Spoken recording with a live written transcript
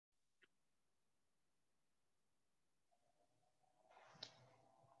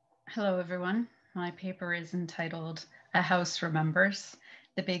Hello, everyone. My paper is entitled A House Remembers,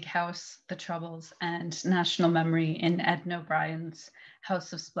 The Big House, the Troubles, and National Memory in Edna O'Brien's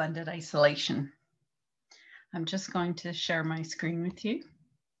House of Splendid Isolation. I'm just going to share my screen with you.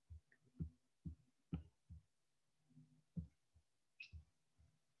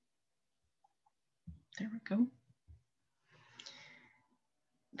 There we go.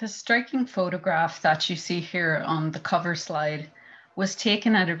 The striking photograph that you see here on the cover slide was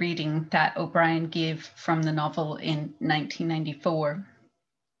taken at a reading that O'Brien gave from the novel in 1994.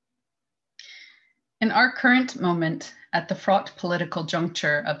 In our current moment, at the fraught political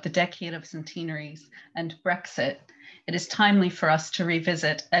juncture of the decade of centenaries and Brexit, it is timely for us to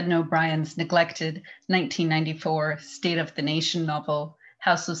revisit Edna O'Brien's neglected 1994 State of the Nation novel,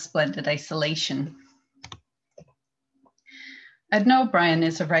 House of Splendid Isolation. Edna O'Brien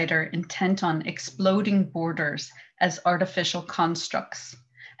is a writer intent on exploding borders as artificial constructs,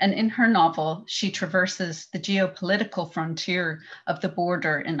 and in her novel, she traverses the geopolitical frontier of the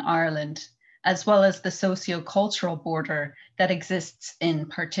border in Ireland, as well as the socio-cultural border that exists in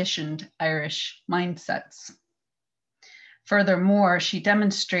partitioned Irish mindsets. Furthermore, she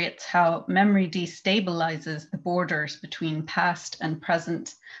demonstrates how memory destabilizes the borders between past and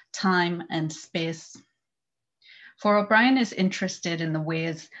present, time and space. For O'Brien is interested in the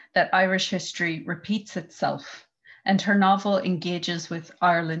ways that Irish history repeats itself, and her novel engages with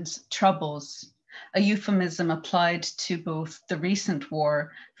Ireland's troubles, a euphemism applied to both the recent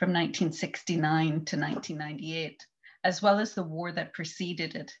war from 1969 to 1998, as well as the war that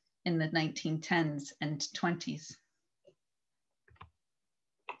preceded it in the 1910s and 20s.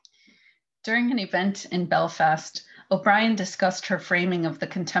 During an event in Belfast, O'Brien discussed her framing of the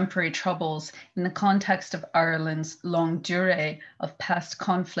contemporary troubles in the context of Ireland's longue durée of past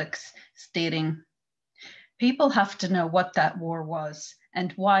conflicts, stating, "People have to know what that war was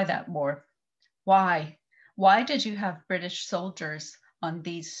and why that war. Why? Why did you have British soldiers on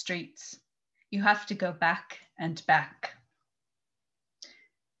these streets? You have to go back and back."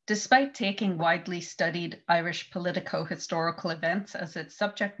 Despite taking widely studied Irish politico-historical events as its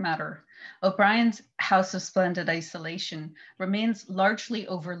subject matter, O'Brien's House of Splendid Isolation remains largely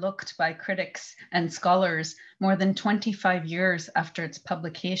overlooked by critics and scholars more than 25 years after its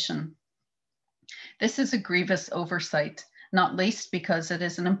publication. This is a grievous oversight, not least because it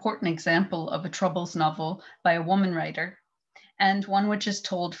is an important example of a Troubles novel by a woman writer, and one which is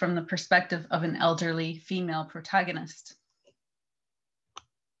told from the perspective of an elderly female protagonist.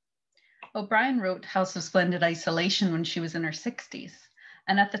 O'Brien wrote House of Splendid Isolation when she was in her 60s,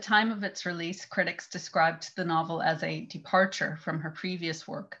 and at the time of its release, critics described the novel as a departure from her previous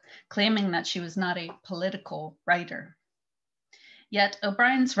work, claiming that she was not a political writer. Yet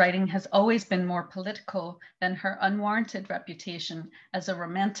O'Brien's writing has always been more political than her unwarranted reputation as a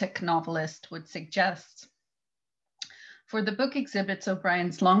romantic novelist would suggest. For the book exhibits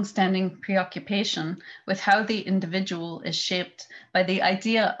O'Brien's longstanding preoccupation with how the individual is shaped by the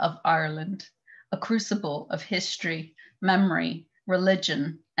idea of Ireland, a crucible of history, memory,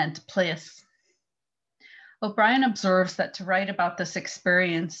 religion, and place. O'Brien observes that to write about this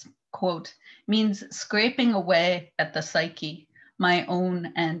experience, quote, means scraping away at the psyche, my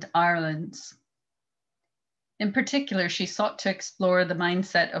own and Ireland's. In particular, she sought to explore the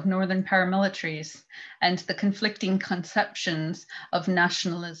mindset of Northern paramilitaries and the conflicting conceptions of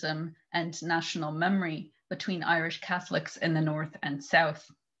nationalism and national memory between Irish Catholics in the North and South.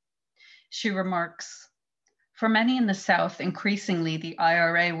 She remarks, "For many in the South, increasingly the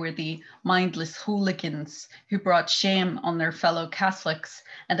IRA were the mindless hooligans who brought shame on their fellow Catholics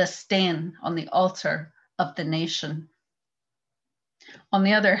and a stain on the altar of the nation." On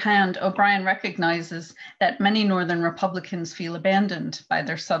the other hand, O'Brien recognizes that many Northern Republicans feel abandoned by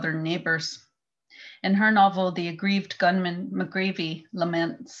their Southern neighbors. In her novel, the aggrieved gunman McGreevy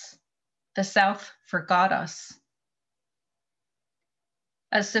laments, "The South forgot us."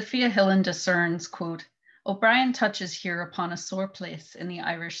 As Sophia Hillen discerns, quote, O'Brien touches here upon a sore place in the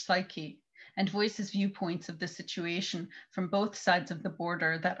Irish psyche and voices viewpoints of the situation from both sides of the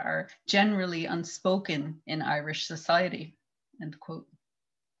border that are generally unspoken in Irish society. End quote.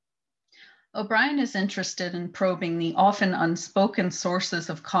 O'Brien is interested in probing the often unspoken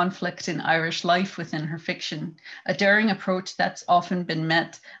sources of conflict in Irish life within her fiction, a daring approach that's often been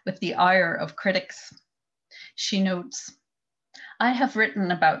met with the ire of critics. She notes, "I have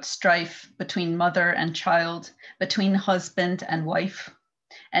written about strife between mother and child, between husband and wife,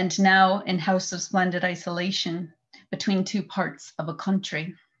 and now in House of Splendid Isolation, between two parts of a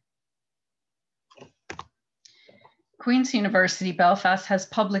country." Queen's University Belfast has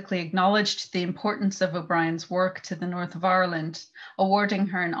publicly acknowledged the importance of O'Brien's work to the north of Ireland, awarding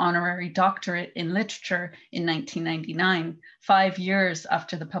her an honorary doctorate in literature in 1999, 5 years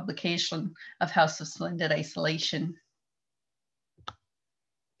after the publication of House of Splendid Isolation.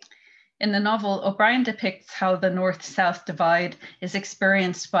 In the novel, O'Brien depicts how the North-South divide is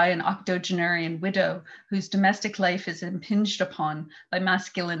experienced by an octogenarian widow whose domestic life is impinged upon by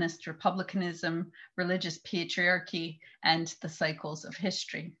masculinist republicanism, religious patriarchy, and the cycles of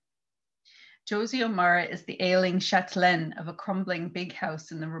history. Josie O'Mara is the ailing chatelaine of a crumbling big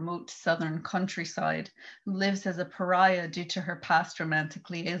house in the remote southern countryside who lives as a pariah due to her past romantic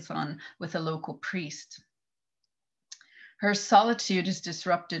liaison with a local priest. Her solitude is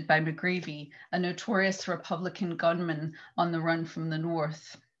disrupted by McGreevy, a notorious Republican gunman on the run from the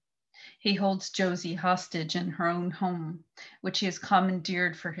north. He holds Josie hostage in her own home, which he has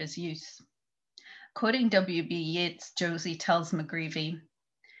commandeered for his use. Quoting W.B. Yeats, Josie tells McGreevy,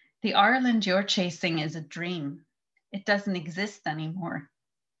 "The Ireland you're chasing is a dream. It doesn't exist anymore.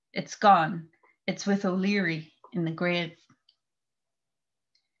 It's gone. It's with O'Leary in the grave."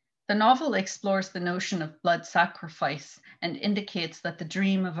 The novel explores the notion of blood sacrifice and indicates that the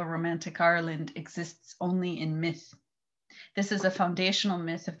dream of a romantic Ireland exists only in myth. This is a foundational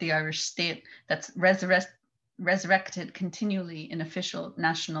myth of the Irish state that's resurrected continually in official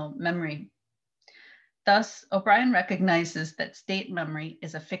national memory. Thus, O'Brien recognizes that state memory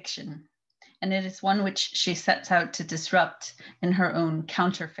is a fiction, and it is one which she sets out to disrupt in her own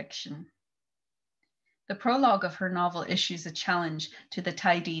counterfiction. The prologue of her novel issues a challenge to the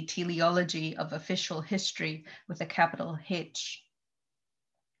tidy teleology of official history with a capital H.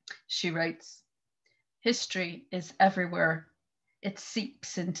 She writes, "History is everywhere. It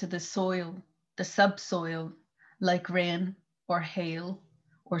seeps into the soil, the subsoil, like rain or hail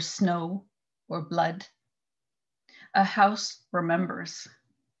or snow or blood. A house remembers.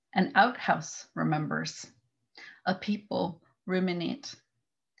 An outhouse remembers. A people ruminate.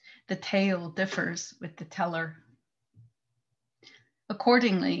 The tale differs with the teller."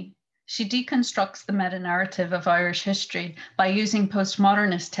 Accordingly, she deconstructs the meta-narrative of Irish history by using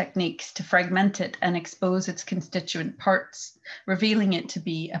postmodernist techniques to fragment it and expose its constituent parts, revealing it to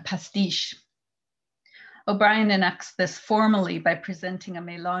be a pastiche. O'Brien enacts this formally by presenting a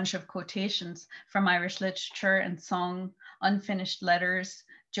melange of quotations from Irish literature and song, unfinished letters,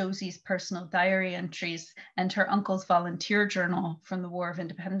 Josie's personal diary entries, and her uncle's volunteer journal from the War of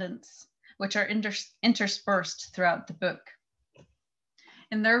Independence, which are interspersed throughout the book.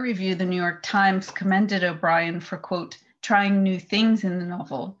 In their review, the New York Times commended O'Brien for, quote, "trying new things in the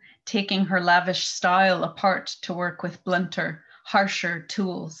novel, taking her lavish style apart to work with blunter, harsher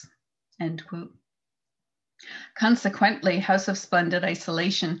tools," end quote. Consequently, House of Splendid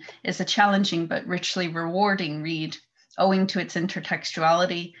Isolation is a challenging but richly rewarding read, owing to its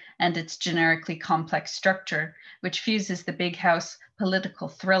intertextuality and its generically complex structure, which fuses the big house political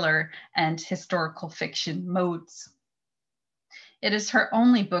thriller and historical fiction modes. It is her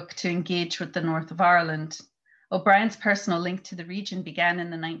only book to engage with the north of Ireland. O'Brien's personal link to the region began in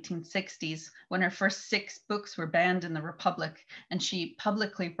the 1960s when her first 6 books were banned in the Republic, and she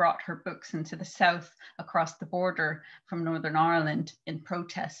publicly brought her books into the south across the border from Northern Ireland in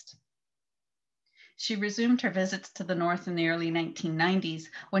protest. She resumed her visits to the north in the early 1990s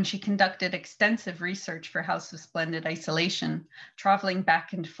when she conducted extensive research for House of Splendid Isolation, traveling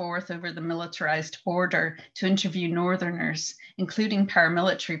back and forth over the militarized border to interview Northerners, including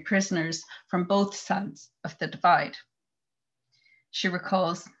paramilitary prisoners from both sides of the divide. She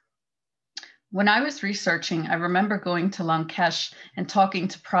recalls, "When I was researching, I remember going to Lankesh and talking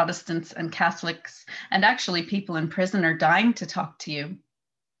to Protestants and Catholics, and actually people in prison are dying to talk to you."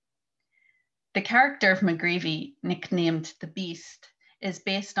 The character of McGreevy, nicknamed the Beast, is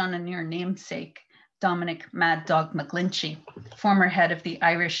based on a near namesake, Dominic Mad Dog McGlinchey, former head of the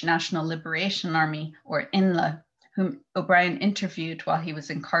Irish National Liberation Army, or INLA, whom O'Brien interviewed while he was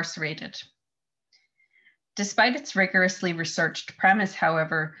incarcerated. Despite its rigorously researched premise,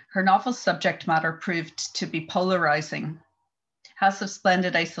 however, her novel's subject matter proved to be polarizing. House of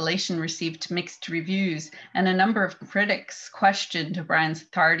Splendid Isolation received mixed reviews, and a number of critics questioned O'Brien's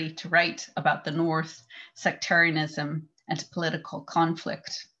authority to write about the North, sectarianism, and political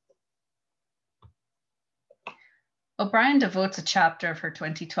conflict. O'Brien devotes a chapter of her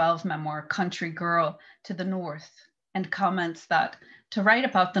 2012 memoir, Country Girl, to the North, and comments that to write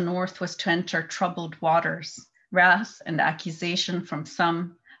about the North was to enter troubled waters, wrath and accusation from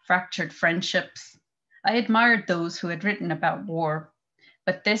some, fractured friendships. I admired those who had written about war,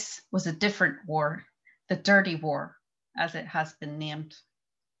 but this was a different war, the dirty war, as it has been named.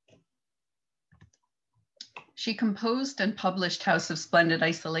 She composed and published House of Splendid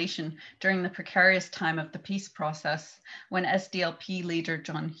Isolation during the precarious time of the peace process, when SDLP leader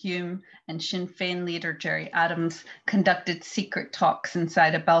John Hume and Sinn Féin leader Gerry Adams conducted secret talks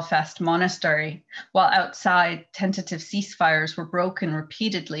inside a Belfast monastery, while outside, tentative ceasefires were broken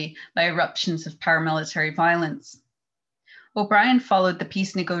repeatedly by eruptions of paramilitary violence. O'Brien followed the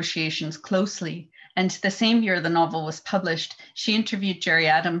peace negotiations closely, and the same year the novel was published, she interviewed Gerry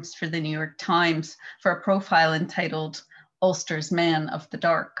Adams for the New York Times for a profile entitled Ulster's Man of the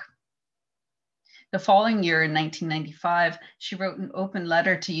Dark. The following year, in 1995, she wrote an open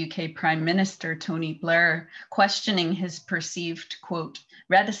letter to UK Prime Minister Tony Blair, questioning his perceived, quote,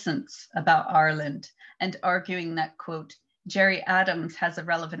 reticence about Ireland, and arguing that, quote, Gerry Adams has a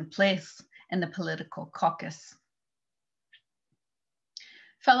relevant place in the political caucus.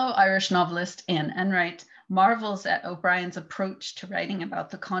 Fellow Irish novelist Anne Enright marvels at O'Brien's approach to writing about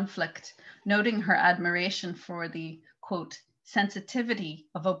the conflict, noting her admiration for the, quote, sensitivity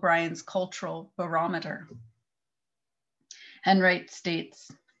of O'Brien's cultural barometer. Enright states,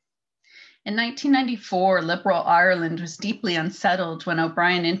 in 1994, Liberal Ireland was deeply unsettled when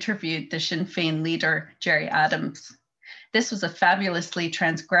O'Brien interviewed the Sinn Féin leader, Gerry Adams. This was a fabulously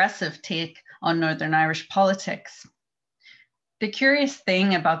transgressive take on Northern Irish politics. The curious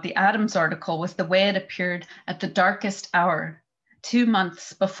thing about the Adams article was the way it appeared at the darkest hour, 2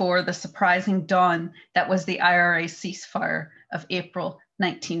 months before the surprising dawn that was the IRA ceasefire of April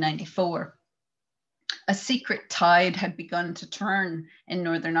 1994. A secret tide had begun to turn in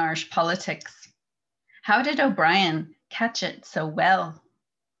Northern Irish politics. How did O'Brien catch it so well?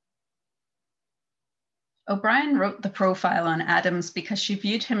 O'Brien wrote the profile on Adams because she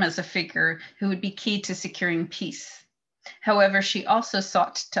viewed him as a figure who would be key to securing peace. However, she also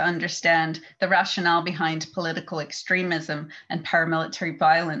sought to understand the rationale behind political extremism and paramilitary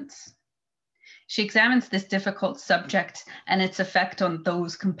violence. She examines this difficult subject and its effect on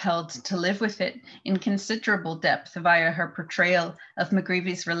those compelled to live with it in considerable depth via her portrayal of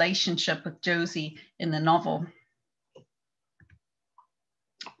McGreevy's relationship with Josie in the novel.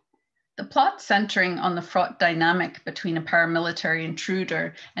 The plot centering on the fraught dynamic between a paramilitary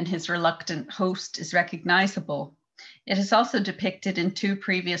intruder and his reluctant host is recognizable. It is also depicted in 2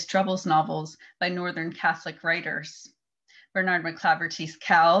 previous Troubles novels by Northern Catholic writers, Bernard McClaverty's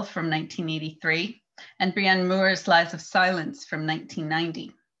Cal from 1983 and Brienne Moore's Lies of Silence from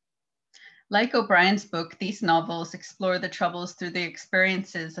 1990. Like O'Brien's book, these novels explore the Troubles through the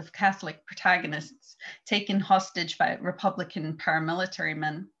experiences of Catholic protagonists taken hostage by Republican paramilitary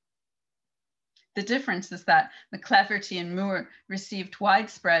men. The difference is that McClaverty and Moore received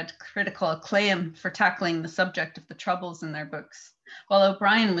widespread critical acclaim for tackling the subject of the Troubles in their books, while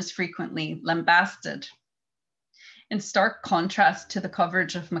O'Brien was frequently lambasted. In stark contrast to the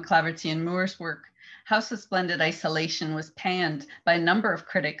coverage of McClaverty and Moore's work, House of Splendid Isolation was panned by a number of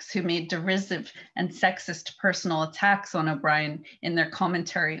critics who made derisive and sexist personal attacks on O'Brien in their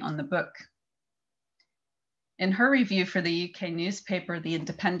commentary on the book. In her review for the UK newspaper, The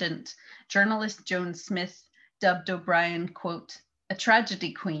Independent, journalist Joan Smith dubbed O'Brien, quote, a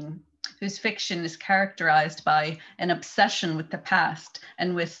tragedy queen, whose fiction is characterized by an obsession with the past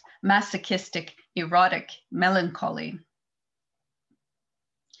and with masochistic, erotic melancholy.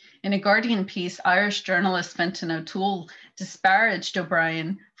 In a Guardian piece, Irish journalist Fenton O'Toole disparaged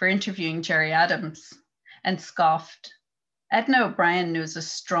O'Brien for interviewing Gerry Adams and scoffed, Edna O'Brien knows a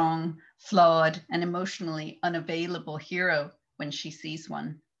strong, flawed, and emotionally unavailable hero when she sees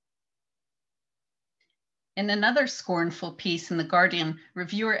one. In another scornful piece in The Guardian,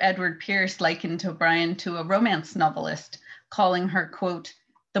 reviewer Edward Pearce likened O'Brien to a romance novelist, calling her, quote,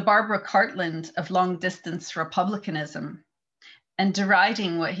 the Barbara Cartland of long-distance republicanism, and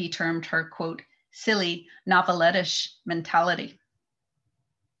deriding what he termed her, quote, silly, novelettish mentality.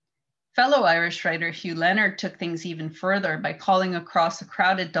 Fellow Irish writer Hugh Leonard took things even further by calling across a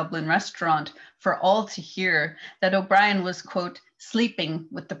crowded Dublin restaurant for all to hear that O'Brien was, quote, sleeping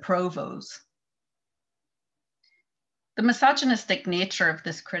with the provos. The misogynistic nature of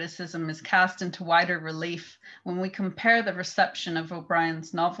this criticism is cast into wider relief when we compare the reception of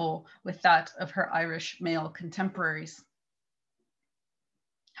O'Brien's novel with that of her Irish male contemporaries.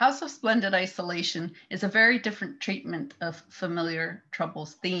 House of Splendid Isolation is a very different treatment of familiar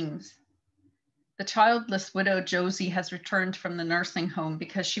Troubles themes. The childless widow Josie has returned from the nursing home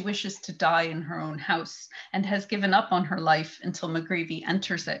because she wishes to die in her own house and has given up on her life until McGreevy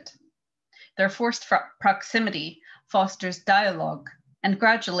enters it. Their forced proximity fosters dialogue, and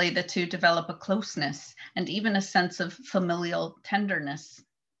gradually the two develop a closeness and even a sense of familial tenderness.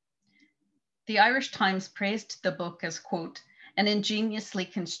 The Irish Times praised the book as, quote, an ingeniously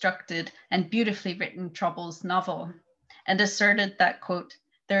constructed and beautifully written Troubles novel, and asserted that, quote,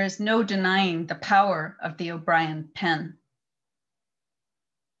 "there is no denying the power of the O'Brien pen."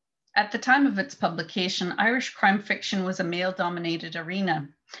 At the time of its publication, Irish crime fiction was a male-dominated arena,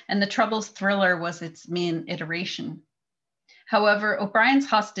 and the Troubles thriller was its main iteration. However, O'Brien's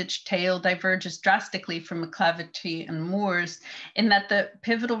hostage tale diverges drastically from McClaverty and Moore's in that the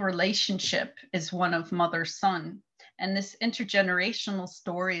pivotal relationship is one of mother-son, and this intergenerational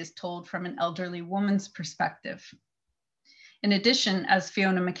story is told from an elderly woman's perspective. In addition, as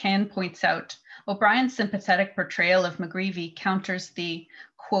Fiona McCann points out, O'Brien's sympathetic portrayal of McGreevy counters the,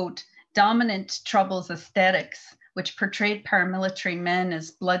 quote, "dominant Troubles aesthetics, which portrayed paramilitary men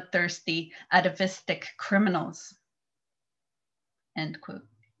as bloodthirsty, atavistic criminals," end quote.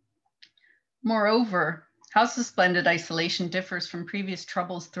 Moreover, House of Splendid Isolation differs from previous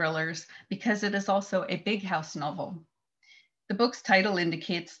Troubles thrillers because it is also a big house novel. The book's title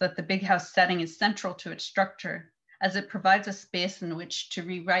indicates that the big house setting is central to its structure, as it provides a space in which to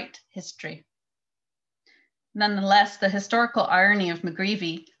rewrite history. Nonetheless, the historical irony of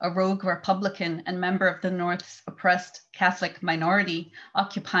McGreevy, a rogue Republican and member of the North's oppressed Catholic minority,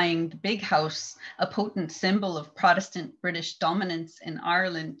 occupying the big house, a potent symbol of Protestant British dominance in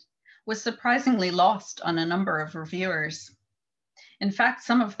Ireland, was surprisingly lost on a number of reviewers. In fact,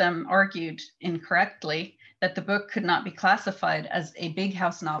 some of them argued incorrectly that the book could not be classified as a big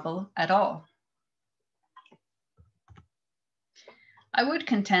house novel at all. I would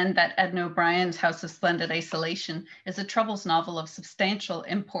contend that Edna O'Brien's House of Splendid Isolation is a Troubles novel of substantial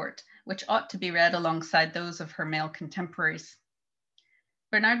import, which ought to be read alongside those of her male contemporaries.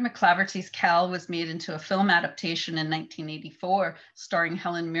 Bernard McClaverty's Cal was made into a film adaptation in 1984, starring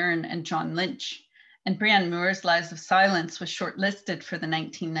Helen Mirren and John Lynch, and Brianne Moore's Lives of Silence was shortlisted for the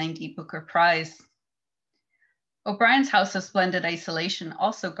 1990 Booker Prize. O'Brien's House of Splendid Isolation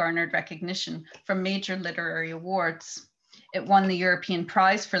also garnered recognition from major literary awards. It won the European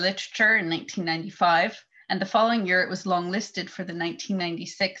Prize for Literature in 1995, and the following year it was longlisted for the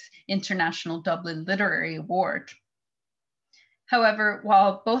 1996 International Dublin Literary Award. However,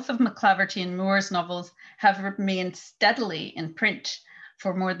 while both of McClaverty and Moore's novels have remained steadily in print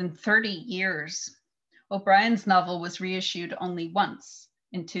for more than 30 years, O'Brien's novel was reissued only once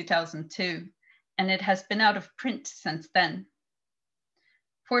in 2002, and it has been out of print since then.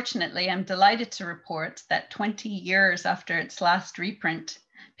 Fortunately, I'm delighted to report that 20 years after its last reprint,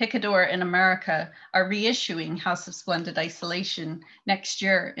 Picador in America are reissuing House of Splendid Isolation next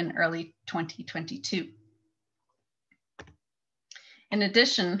year in early 2022. In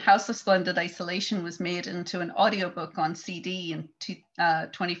addition, House of Splendid Isolation was made into an audiobook on CD in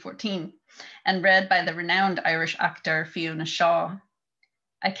 2014 and read by the renowned Irish actor Fiona Shaw.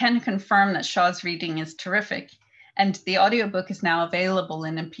 I can confirm that Shaw's reading is terrific, and the audiobook is now available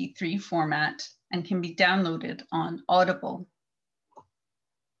in MP3 format and can be downloaded on Audible.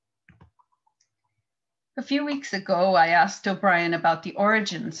 A few weeks ago, I asked O'Brien about the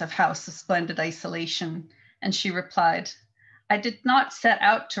origins of House of Splendid Isolation, and she replied, "I did not set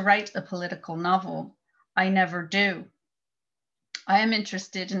out to write a political novel. I never do. I am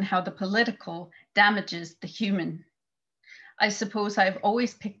interested in how the political damages the human. I suppose I've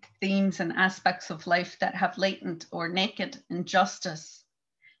always picked themes and aspects of life that have latent or naked injustice.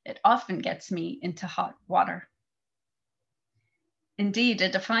 It often gets me into hot water." Indeed, a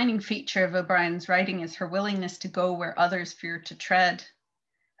defining feature of O'Brien's writing is her willingness to go where others fear to tread.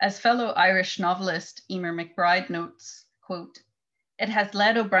 As fellow Irish novelist Emer McBride notes, quote, "It has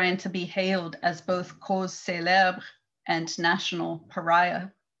led O'Brien to be hailed as both cause célèbre and national pariah."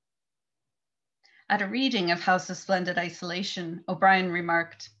 At a reading of House of Splendid Isolation, O'Brien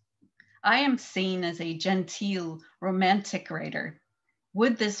remarked, "I am seen as a genteel, romantic writer.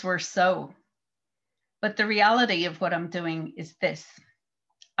 Would this were so. But the reality of what I'm doing is this.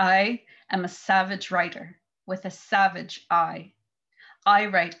 I am a savage writer with a savage eye. I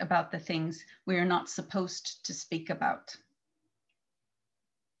write about the things we are not supposed to speak about."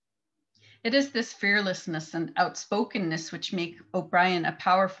 It is this fearlessness and outspokenness which make O'Brien a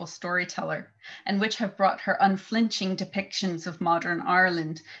powerful storyteller and which have brought her unflinching depictions of modern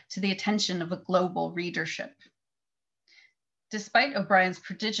Ireland to the attention of a global readership. Despite O'Brien's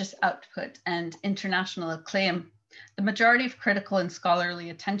prodigious output and international acclaim, the majority of critical and scholarly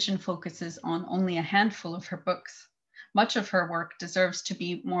attention focuses on only a handful of her books. Much of her work deserves to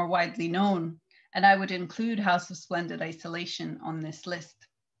be more widely known, and I would include House of Splendid Isolation on this list.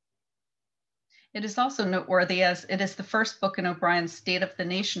 It is also noteworthy as it is the first book in O'Brien's State of the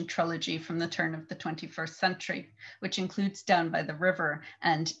Nation trilogy from the turn of the 21st century, which includes Down by the River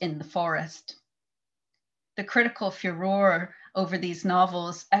and In the Forest. The critical furore over these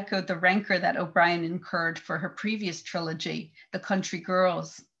novels echoed the rancor that O'Brien incurred for her previous trilogy, The Country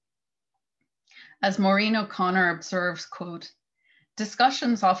Girls. As Maureen O'Connor observes, quote,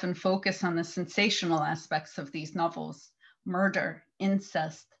 discussions often focus on the sensational aspects of these novels, murder,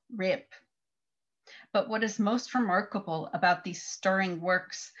 incest, rape. But what is most remarkable about these stirring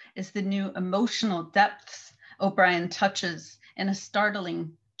works is the new emotional depths O'Brien touches in a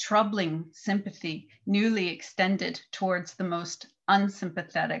startling, troubling sympathy newly extended towards the most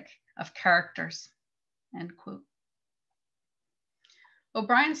unsympathetic of characters, end quote.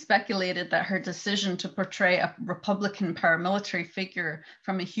 O'Brien speculated that her decision to portray a Republican paramilitary figure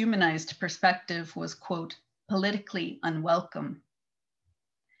from a humanized perspective was, quote, politically unwelcome.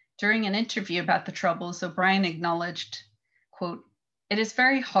 During an interview about the Troubles, O'Brien acknowledged, quote, it is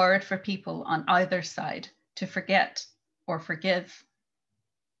very hard for people on either side to forget or forgive.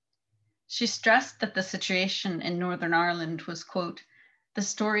 She stressed that the situation in Northern Ireland was, quote, the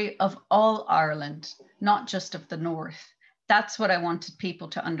story of all Ireland, not just of the North. That's what I wanted people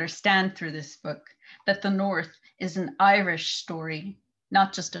to understand through this book, that the North is an Irish story,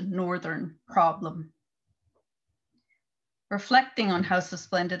 not just a Northern problem. Reflecting on House of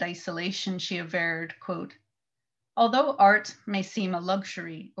Splendid Isolation, she averred, quote, although art may seem a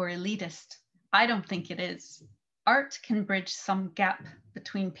luxury or elitist, I don't think it is. Art can bridge some gap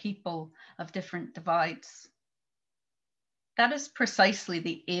between people of different divides. That is precisely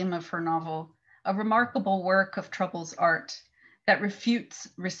the aim of her novel, a remarkable work of Troubles art that refutes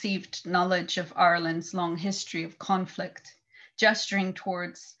received knowledge of Ireland's long history of conflict, gesturing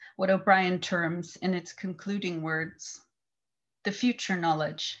towards what O'Brien terms in its concluding words, the future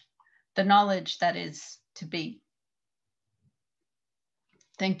knowledge, the knowledge that is to be.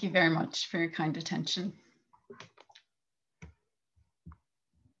 Thank you very much for your kind attention.